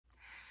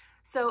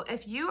So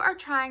if you are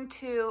trying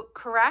to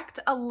correct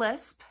a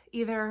lisp,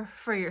 either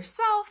for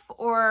yourself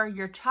or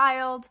your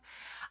child,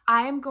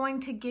 I am going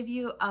to give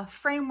you a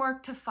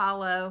framework to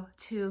follow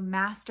to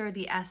master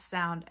the S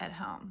sound at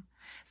home.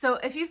 So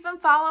if you've been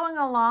following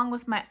along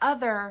with my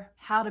other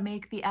how to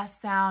make the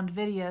S sound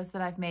videos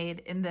that I've made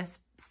in this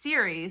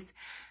series,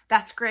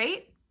 that's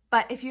great.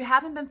 But if you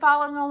haven't been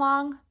following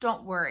along,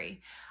 don't worry.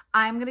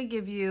 I'm going to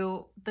give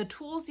you the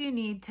tools you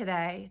need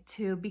today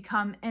to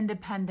become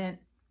independent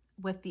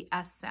with the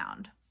S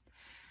sound.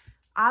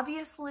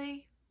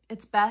 Obviously,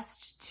 it's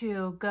best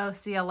to go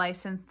see a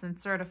licensed and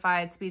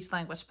certified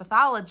speech-language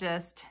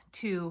pathologist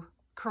to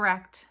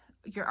correct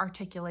your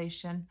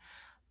articulation,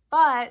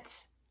 but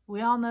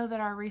we all know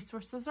that our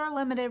resources are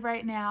limited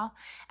right now,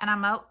 and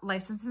I'm a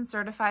licensed and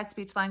certified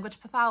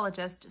speech-language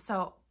pathologist,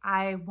 so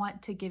I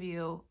want to give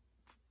you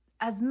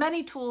as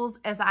many tools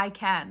as I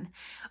can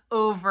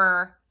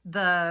over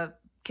the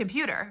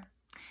computer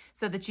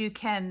so that you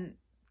can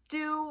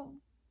do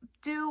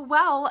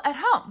well at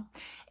home.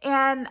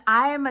 And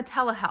I'm a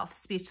telehealth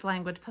speech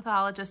language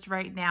pathologist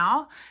right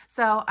now,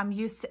 so I'm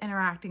used to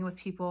interacting with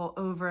people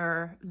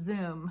over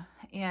Zoom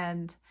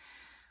and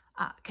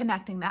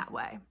connecting that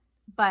way.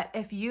 But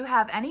if you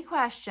have any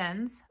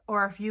questions,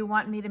 or if you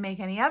want me to make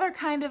any other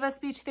kind of a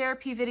speech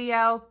therapy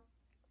video,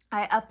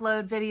 I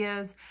upload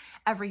videos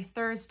every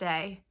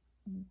Thursday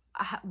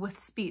with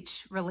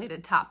speech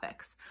related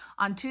topics.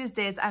 On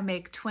Tuesdays, I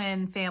make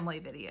twin family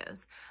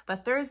videos,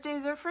 but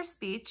Thursdays are for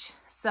speech.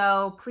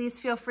 So please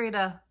feel free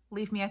to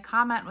leave me a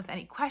comment with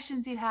any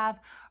questions you have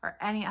or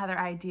any other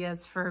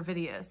ideas for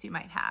videos you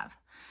might have.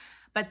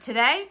 But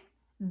today,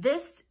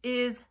 this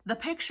is the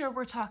picture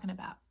we're talking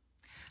about.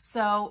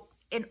 So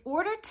in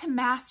order to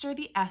master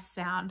the S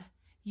sound,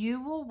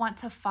 you will want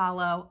to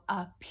follow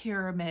a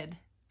pyramid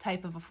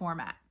type of a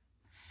format.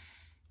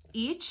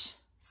 Each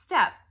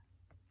step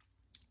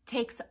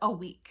takes a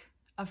week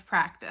of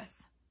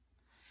practice.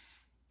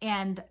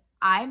 And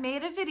I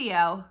made a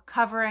video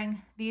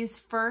covering these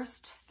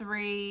first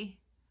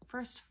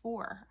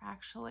four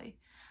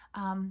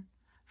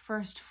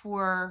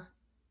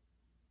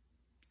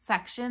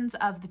sections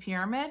of the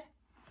pyramid.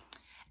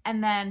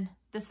 And then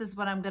this is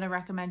what I'm going to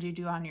recommend you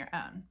do on your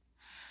own.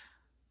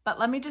 But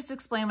let me just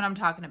explain what I'm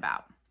talking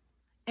about.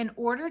 In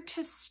order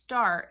to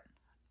start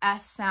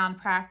S sound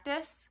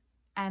practice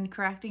and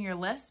correcting your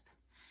lisp,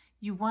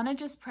 you want to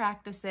just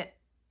practice it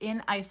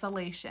in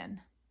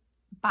isolation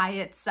by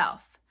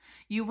itself.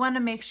 You want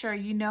to make sure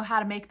you know how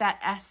to make that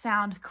S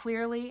sound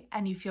clearly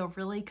and you feel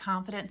really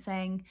confident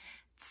saying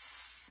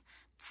tss,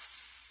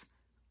 tss,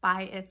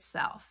 by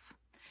itself.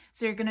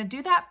 So you're going to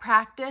do that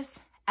practice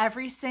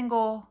every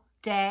single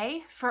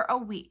day for a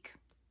week.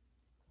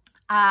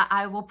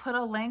 I will put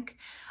a link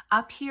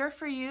up here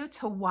for you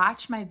to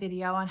watch my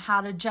video on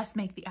how to just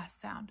make the S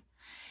sound.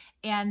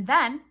 And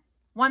then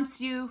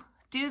once you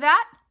do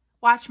that,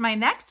 watch my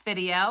next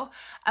video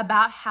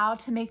about how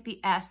to make the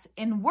S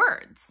in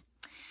words.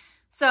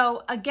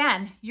 So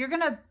again, you're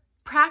gonna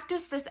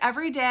practice this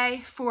every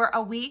day for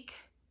a week,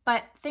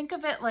 but think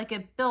of it like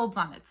it builds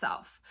on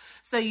itself.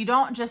 So you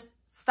don't just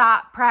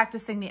stop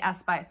practicing the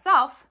S by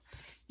itself.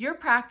 Your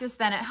practice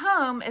then at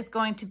home is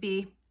going to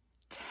be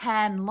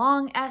 10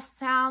 long S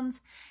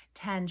sounds,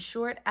 10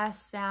 short S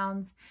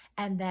sounds,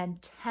 and then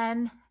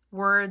 10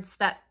 words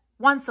that,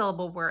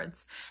 one-syllable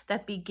words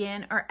that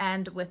begin or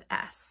end with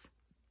S.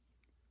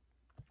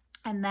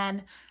 And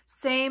then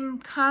same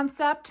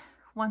concept,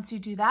 once you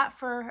do that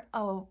for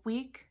a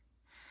week,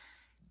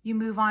 you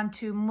move on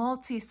to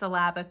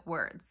multisyllabic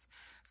words.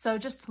 So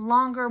just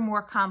longer,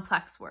 more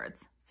complex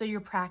words. So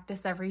your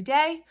practice every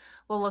day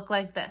will look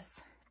like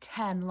this.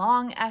 10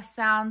 long S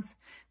sounds,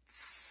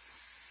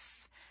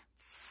 tss,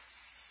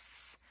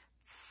 tss,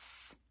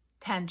 tss.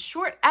 10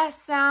 short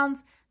S sounds,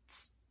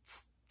 tss,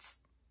 tss, tss,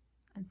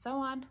 and so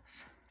on.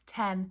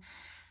 10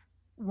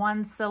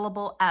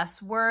 one-syllable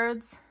S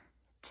words,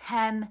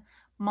 10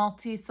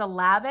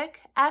 multisyllabic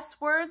S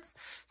words.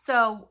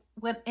 So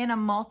within a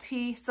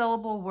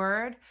multi-syllable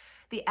word,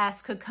 the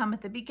S could come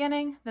at the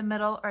beginning, the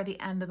middle, or the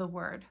end of the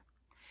word.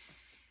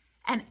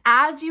 And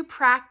as you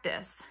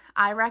practice,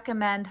 I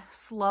recommend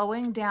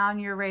slowing down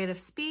your rate of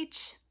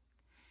speech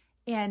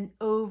and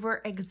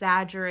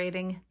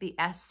over-exaggerating the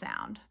S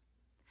sound.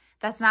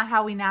 That's not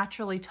how we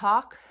naturally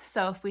talk.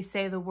 So if we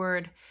say the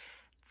word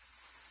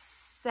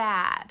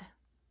sad,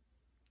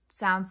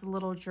 sounds a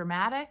little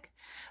dramatic,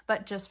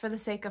 but just for the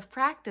sake of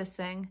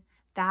practicing,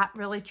 that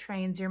really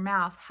trains your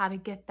mouth how to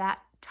get that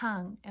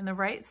tongue in the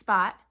right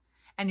spot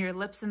and your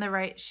lips in the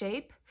right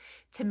shape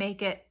to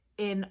make it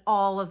in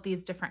all of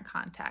these different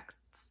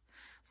contexts.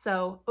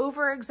 So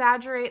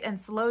over-exaggerate and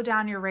slow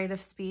down your rate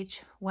of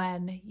speech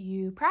when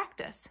you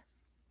practice.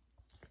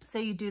 So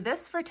you do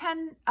this for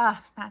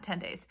not 10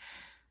 days,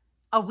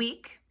 a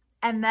week,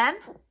 and then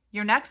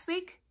your next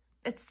week,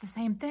 it's the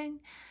same thing,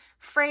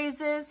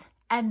 phrases,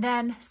 and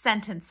then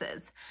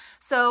sentences.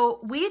 So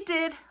we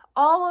did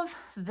all of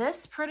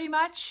this pretty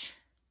much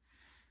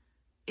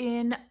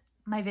in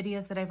my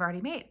videos that I've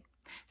already made.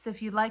 So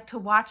if you'd like to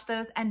watch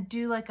those and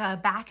do like a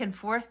back and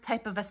forth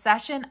type of a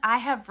session, I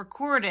have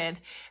recorded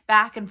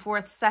back and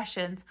forth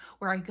sessions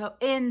where I go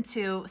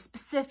into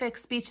specific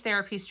speech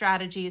therapy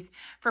strategies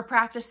for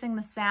practicing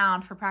the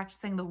sound, for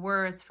practicing the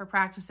words, for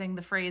practicing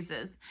the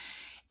phrases.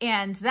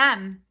 And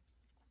then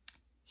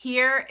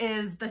here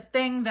is the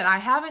thing that I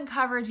haven't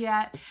covered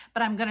yet,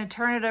 but I'm going to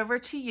turn it over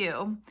to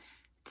you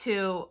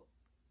to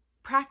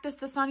practice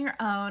this on your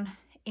own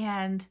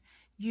and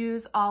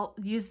use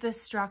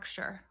this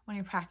structure when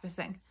you're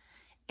practicing.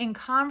 In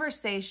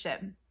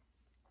conversation,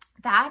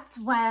 that's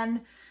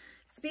when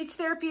speech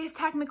therapy is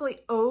technically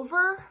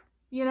over.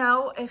 You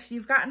know, if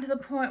you've gotten to the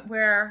point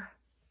where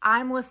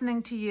I'm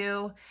listening to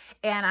you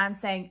and I'm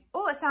saying,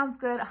 oh, it sounds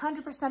good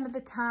 100% of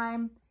the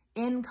time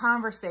in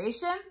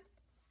conversation,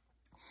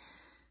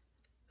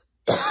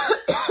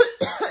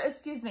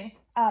 excuse me,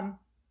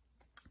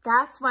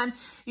 that's when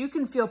you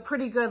can feel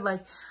pretty good.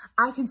 Like,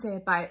 I can say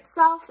it by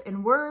itself,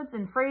 in words,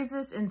 in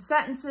phrases, in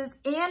sentences,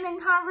 and in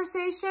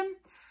conversation.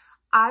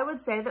 I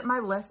would say that my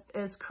lisp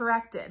is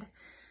corrected.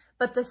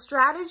 But the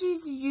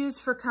strategies you use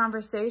for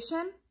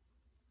conversation: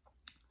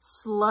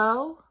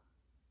 slow,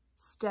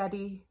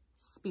 steady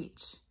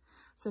speech.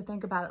 So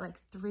think about it like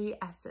 3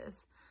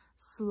 S's.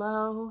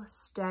 Slow,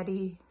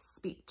 steady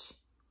speech.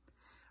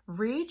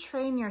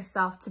 Retrain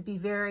yourself to be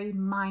very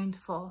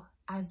mindful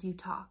as you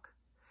talk.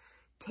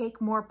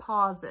 Take more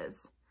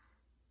pauses.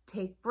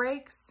 Take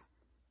breaks.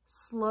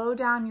 Slow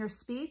down your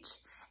speech.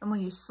 And when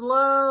you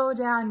slow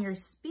down your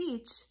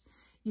speech,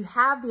 you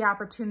have the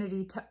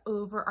opportunity to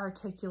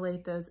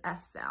over-articulate those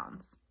S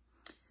sounds.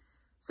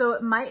 So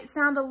it might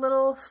sound a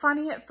little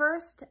funny at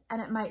first,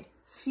 and it might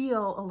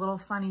feel a little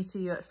funny to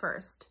you at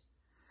first.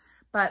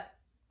 But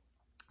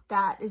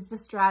that is the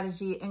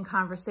strategy in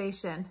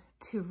conversation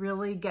to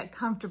really get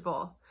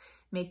comfortable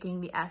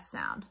making the S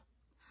sound.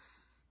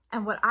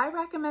 And what I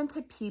recommend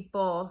to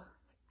people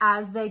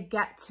as they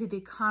get to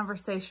the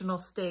conversational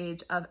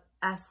stage of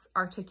S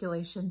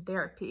articulation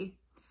therapy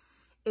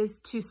is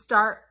to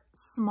start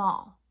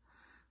small.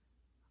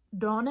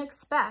 Don't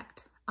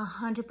expect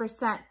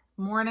 100%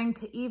 morning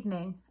to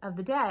evening of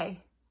the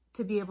day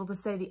to be able to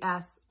say the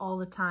S all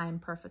the time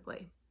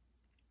perfectly.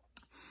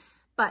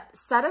 But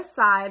set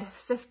aside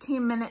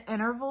 15-minute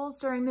intervals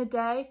during the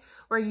day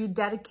where you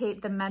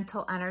dedicate the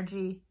mental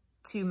energy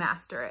to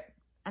master it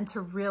and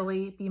to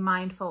really be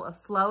mindful of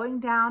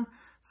slowing down,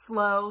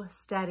 slow,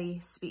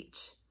 steady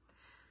speech.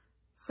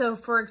 So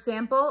for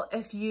example,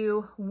 if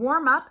you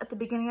warm up at the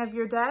beginning of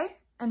your day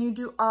and you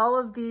do all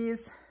of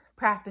these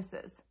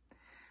practices.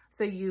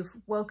 So you've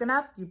woken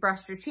up, you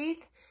brushed your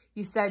teeth,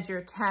 you said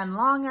your 10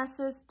 long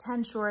S's,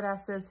 10 short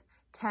S's,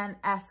 10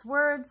 S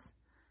words,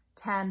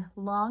 10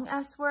 long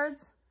S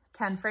words,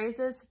 10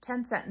 phrases,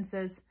 10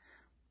 sentences.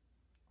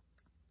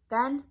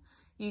 Then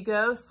you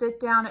go sit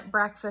down at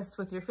breakfast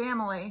with your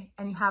family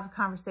and you have a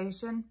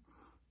conversation.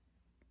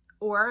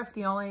 Or if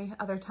the only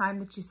other time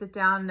that you sit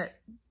down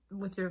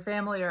with your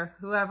family or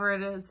whoever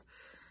it is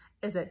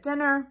at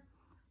dinner,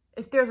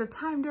 if there's a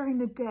time during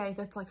the day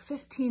that's like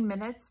 15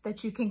 minutes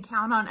that you can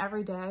count on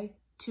every day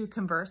to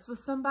converse with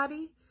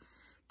somebody,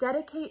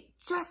 dedicate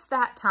just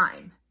that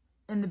time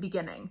in the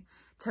beginning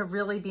to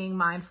really being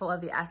mindful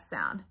of the S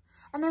sound,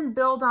 and then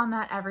build on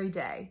that every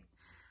day.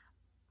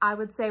 I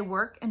would say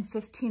work in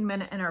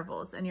 15-minute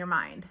intervals in your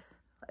mind.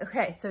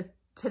 Okay, so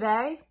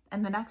today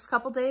and the next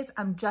couple days,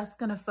 I'm just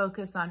gonna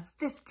focus on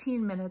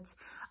 15 minutes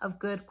of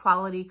good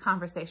quality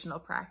conversational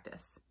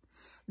practice.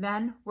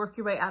 Then work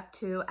your way up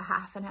to a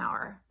half an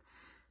hour,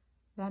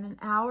 then an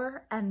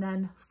hour, and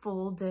then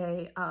full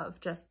day of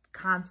just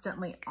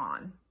constantly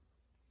on.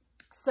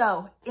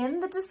 So in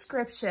the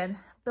description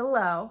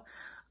below,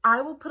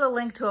 I will put a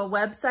link to a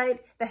website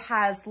that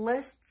has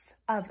lists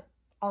of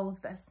all of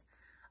this,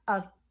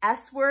 of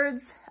S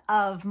words,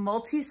 of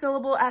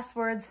multi-syllable S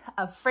words,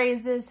 of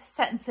phrases,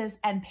 sentences,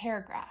 and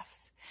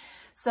paragraphs.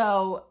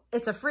 So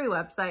it's a free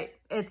website.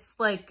 It's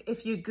like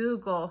if you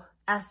Google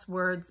S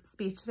words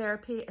speech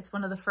therapy, it's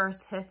one of the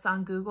first hits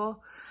on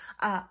Google.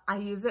 I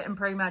use it in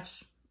pretty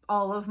much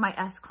all of my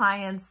S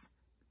clients'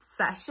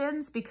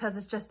 sessions because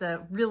it's just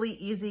a really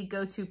easy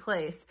go-to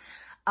place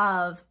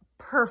of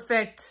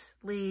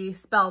perfectly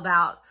spelled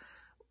out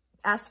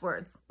S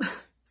words.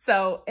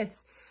 So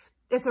it's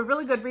a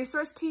really good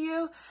resource to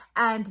you,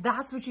 and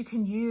that's what you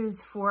can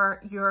use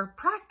for your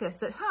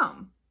practice at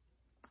home.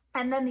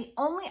 And then the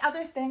only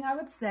other thing I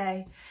would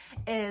say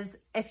is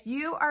if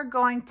you are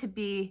going to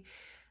be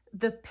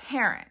the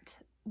parent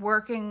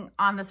working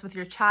on this with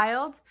your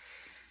child,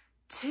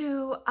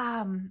 to,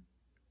 how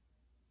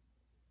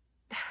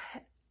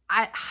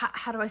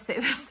do I say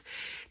this?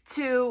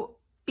 To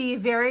be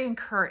very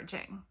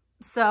encouraging.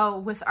 So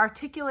with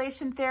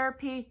articulation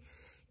therapy,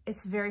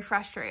 it's very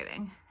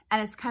frustrating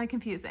and it's kind of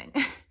confusing.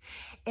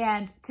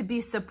 And to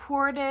be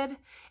supported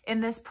in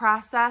this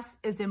process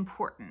is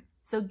important.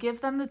 So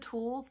give them the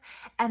tools.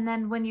 And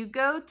then when you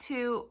go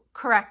to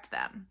correct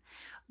them,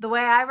 the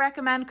way I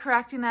recommend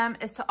correcting them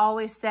is to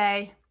always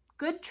say,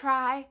 good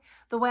try.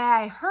 The way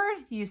I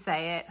heard you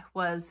say it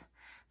was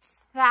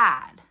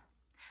sad.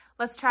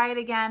 Let's try it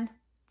again.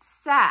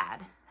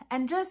 sad.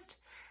 And just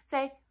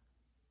say,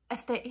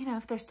 if they,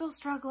 if they're still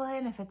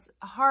struggling, if it's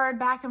hard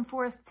back and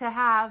forth to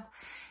have,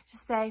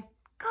 just say,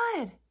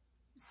 good,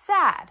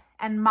 sad,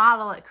 and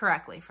model it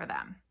correctly for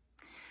them.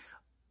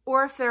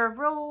 Or if they're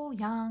real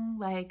young,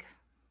 like,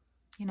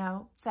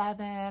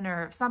 7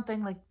 or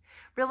something, like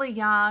really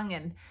young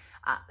and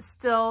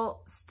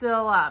still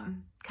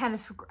kind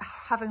of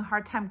having a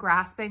hard time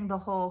grasping the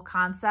whole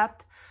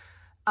concept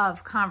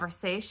of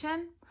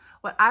conversation,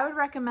 what I would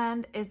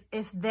recommend is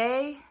if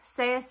they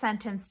say a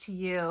sentence to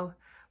you,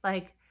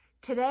 like,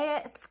 today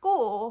at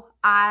school,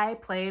 I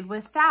played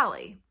with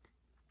Sally,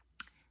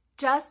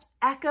 just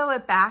echo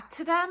it back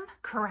to them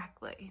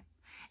correctly.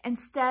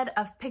 Instead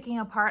of picking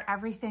apart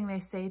everything they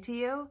say to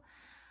you,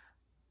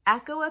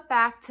 echo it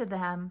back to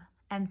them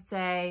and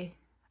say,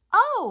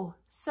 oh,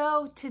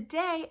 so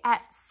today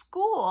at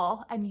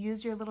school, and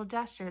use your little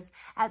gestures,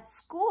 at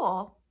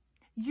school,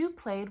 you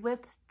played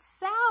with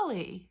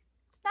Sally.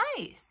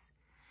 Nice.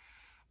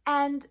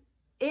 And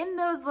in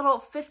those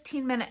little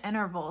 15-minute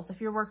intervals,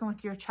 if you're working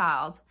with your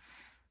child,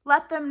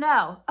 let them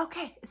know,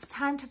 okay, it's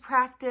time to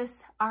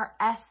practice our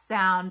S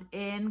sound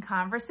in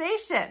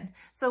conversation.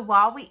 So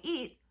while we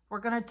eat, we're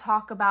going to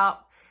talk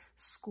about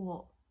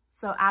school.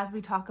 So as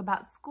we talk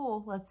about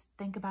school, let's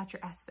think about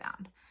your S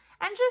sound.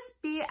 And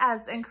just be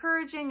as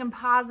encouraging and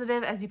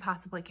positive as you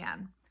possibly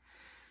can.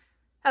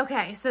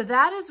 Okay, so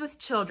that is with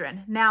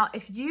children. Now,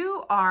 if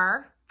you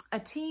are a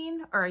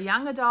teen or a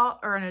young adult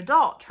or an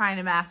adult trying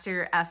to master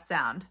your S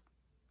sound,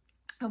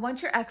 I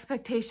want your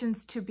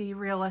expectations to be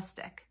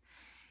realistic.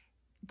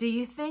 Do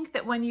you think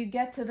that when you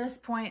get to this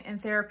point in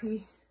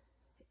therapy,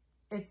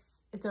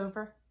 it's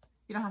over?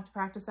 You don't have to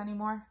practice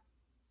anymore?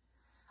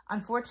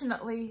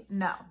 Unfortunately,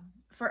 no.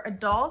 For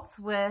adults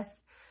with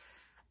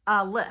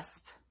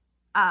lisp,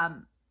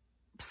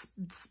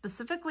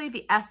 specifically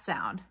the S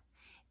sound,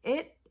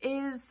 it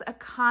is a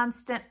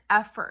constant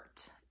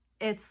effort.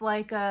 It's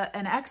like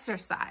an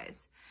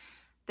exercise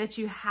that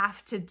you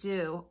have to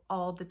do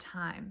all the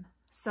time.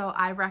 So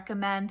I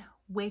recommend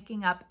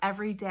waking up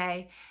every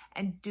day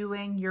and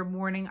doing your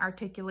morning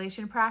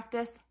articulation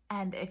practice.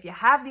 And if you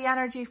have the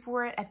energy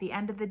for it at the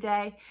end of the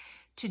day,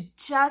 to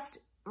just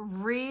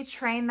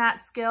retrain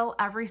that skill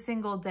every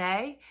single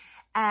day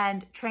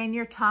and train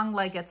your tongue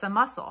like it's a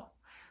muscle.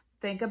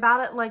 Think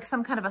about it like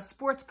some kind of a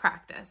sports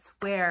practice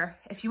where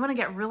if you want to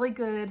get really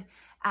good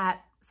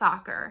at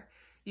soccer,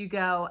 you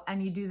go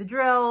and you do the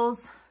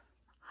drills.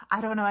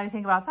 I don't know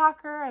anything about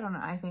soccer. I don't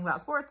know anything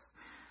about sports,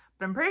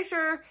 but I'm pretty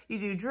sure you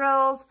do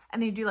drills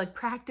and then you do like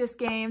practice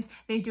games,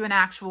 then you do an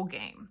actual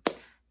game.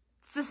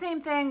 It's the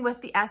same thing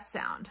with the S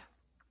sound.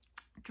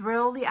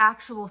 Drill the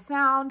actual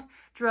sound,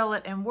 drill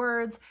it in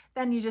words,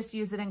 then you just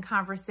use it in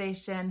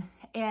conversation.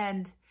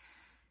 And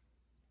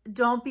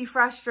don't be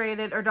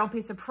frustrated or don't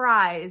be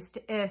surprised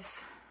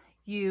if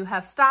you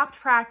have stopped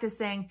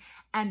practicing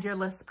and your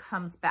lisp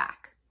comes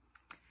back.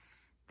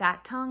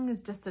 That tongue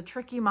is just a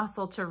tricky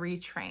muscle to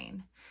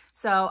retrain.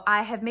 So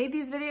I have made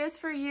these videos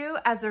for you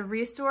as a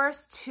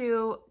resource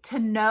to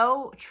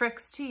know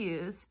tricks to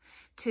use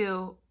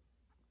to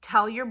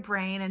tell your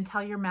brain and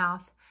tell your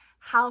mouth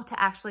how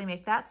to actually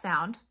make that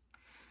sound.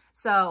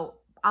 So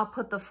I'll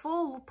put the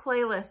full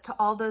playlist to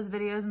all those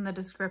videos in the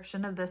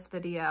description of this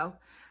video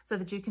so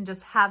that you can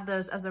just have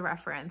those as a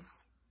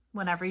reference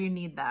whenever you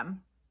need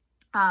them.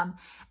 And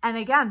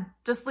again,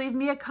 just leave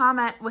me a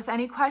comment with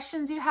any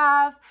questions you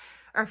have,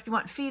 or if you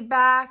want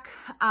feedback.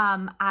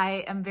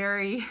 I am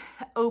very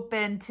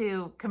open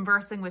to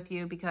conversing with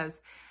you because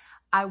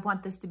I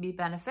want this to be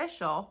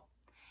beneficial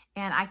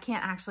and I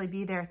can't actually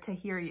be there to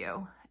hear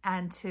you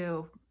and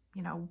to,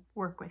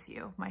 work with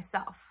you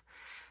myself.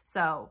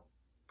 So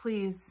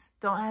please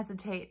don't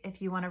hesitate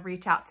if you want to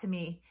reach out to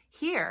me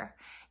here.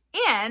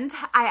 And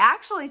I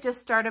actually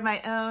just started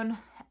my own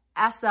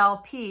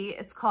SLP.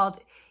 It's called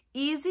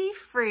Easy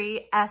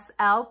Free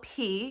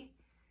SLP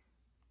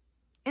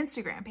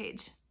Instagram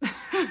page.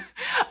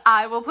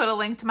 I will put a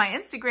link to my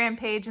Instagram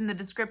page in the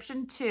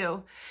description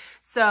too.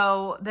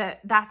 So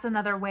that's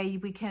another way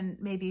we can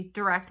maybe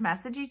direct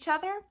message each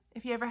other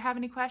if you ever have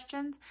any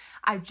questions.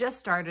 I just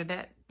started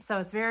it, so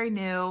it's very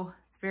new.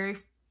 It's very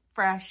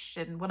fresh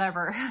and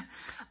whatever.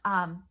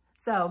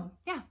 So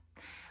yeah,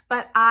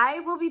 but I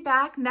will be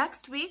back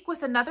next week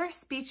with another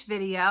speech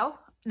video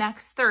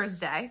next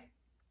Thursday.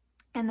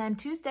 And then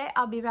Tuesday,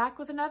 I'll be back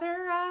with another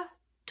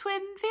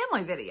twin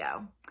family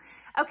video.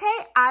 Okay,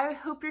 I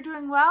hope you're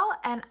doing well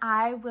and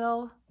I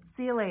will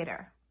see you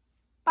later.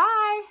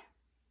 Bye.